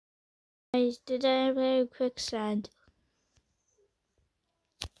Guys, today I play quicksand.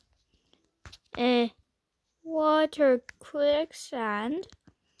 Water quicksand.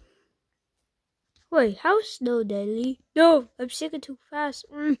 Wait, how slow, Daily? No, I'm sinking too fast.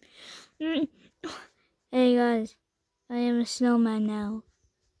 Hey guys, I am a snowman now.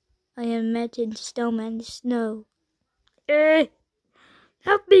 I am melted snowman in snow.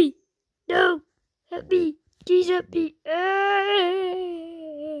 Help me! No, help me! Please help me!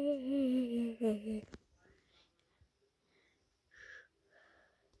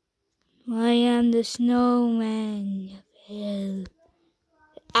 I am the snowman of hell.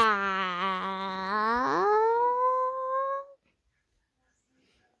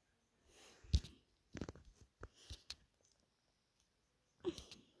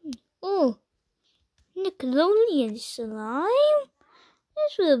 Oh, Nickelodeon slime?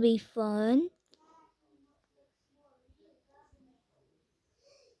 This will be fun.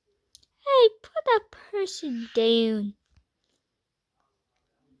 Hey, put that person down.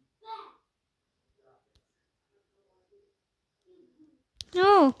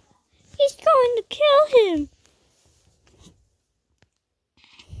 No, he's going to kill him.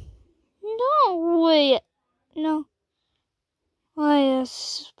 No, wait. No. I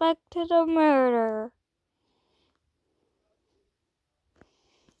suspected a murder.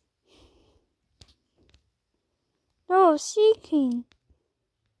 No, seeking.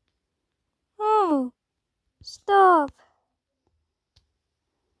 Oh, stop.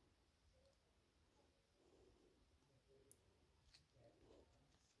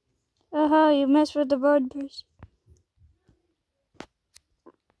 You messed with the bird person.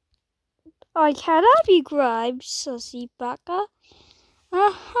 I cannot be grabbed, sussy baka.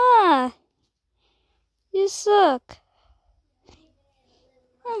 Aha! You suck.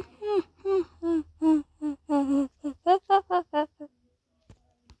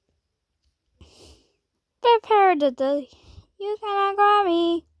 Prepare the day. You cannot grab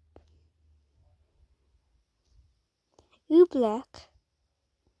me. You black.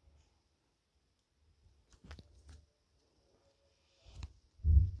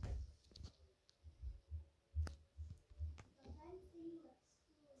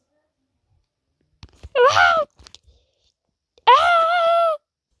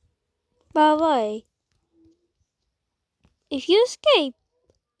 By the way, if you escape,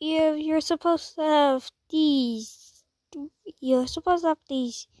 you're supposed to have these. You're supposed to have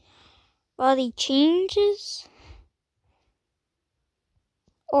these body changes,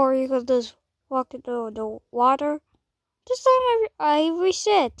 or you could just walk into the water. This time I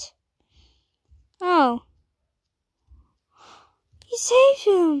reset. Oh, he saved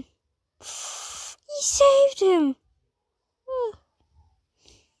him. He saved him.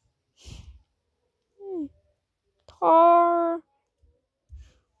 Tar.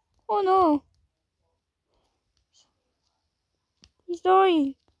 Oh no. He's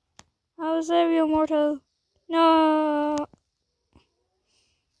dying. I was very immortal. No.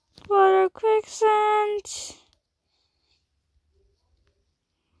 Water quicksand.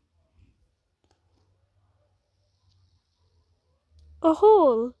 A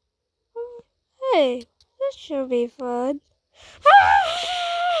hole. Hey, this should be fun.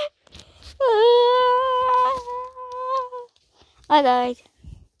 I died.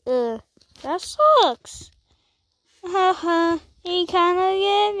 That sucks. Haha, he kinda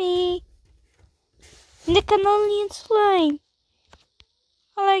get me. Nickelodeon slime.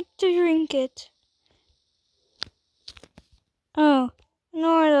 I like to drink it. Oh,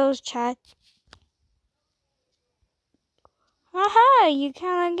 ignore those chat. Haha, you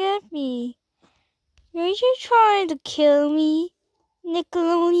kinda get me. Are you trying to kill me,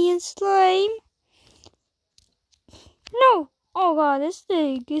 Nickelodeon slime? No! Oh god, this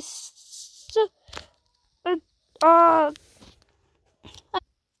thing is so... Hey,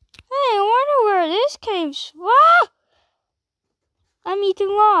 I wonder where this came from. Ah! I'm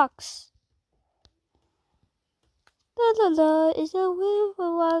eating rocks. La la la is a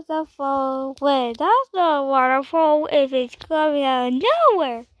river waterfall. Wait, that's not a waterfall if it's coming out of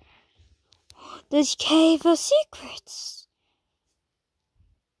nowhere. This cave of secrets.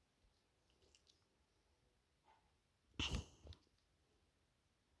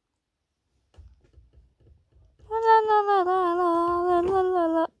 La la la la la la la la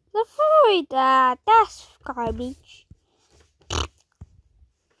la. The fruit, that's garbage.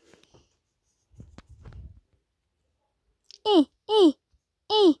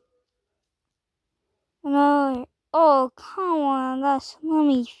 No. Oh, come on, that's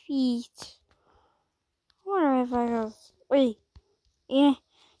mommy's feet. I wonder if I can. Wait. Yeah.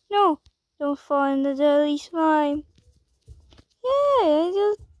 No, don't fall in the dirty slime. Yeah, I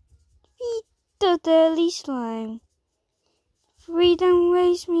just the deadly slime. Freedom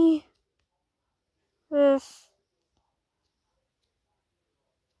waits me with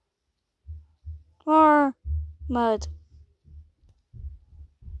more mud.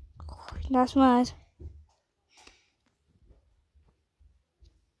 That's mud.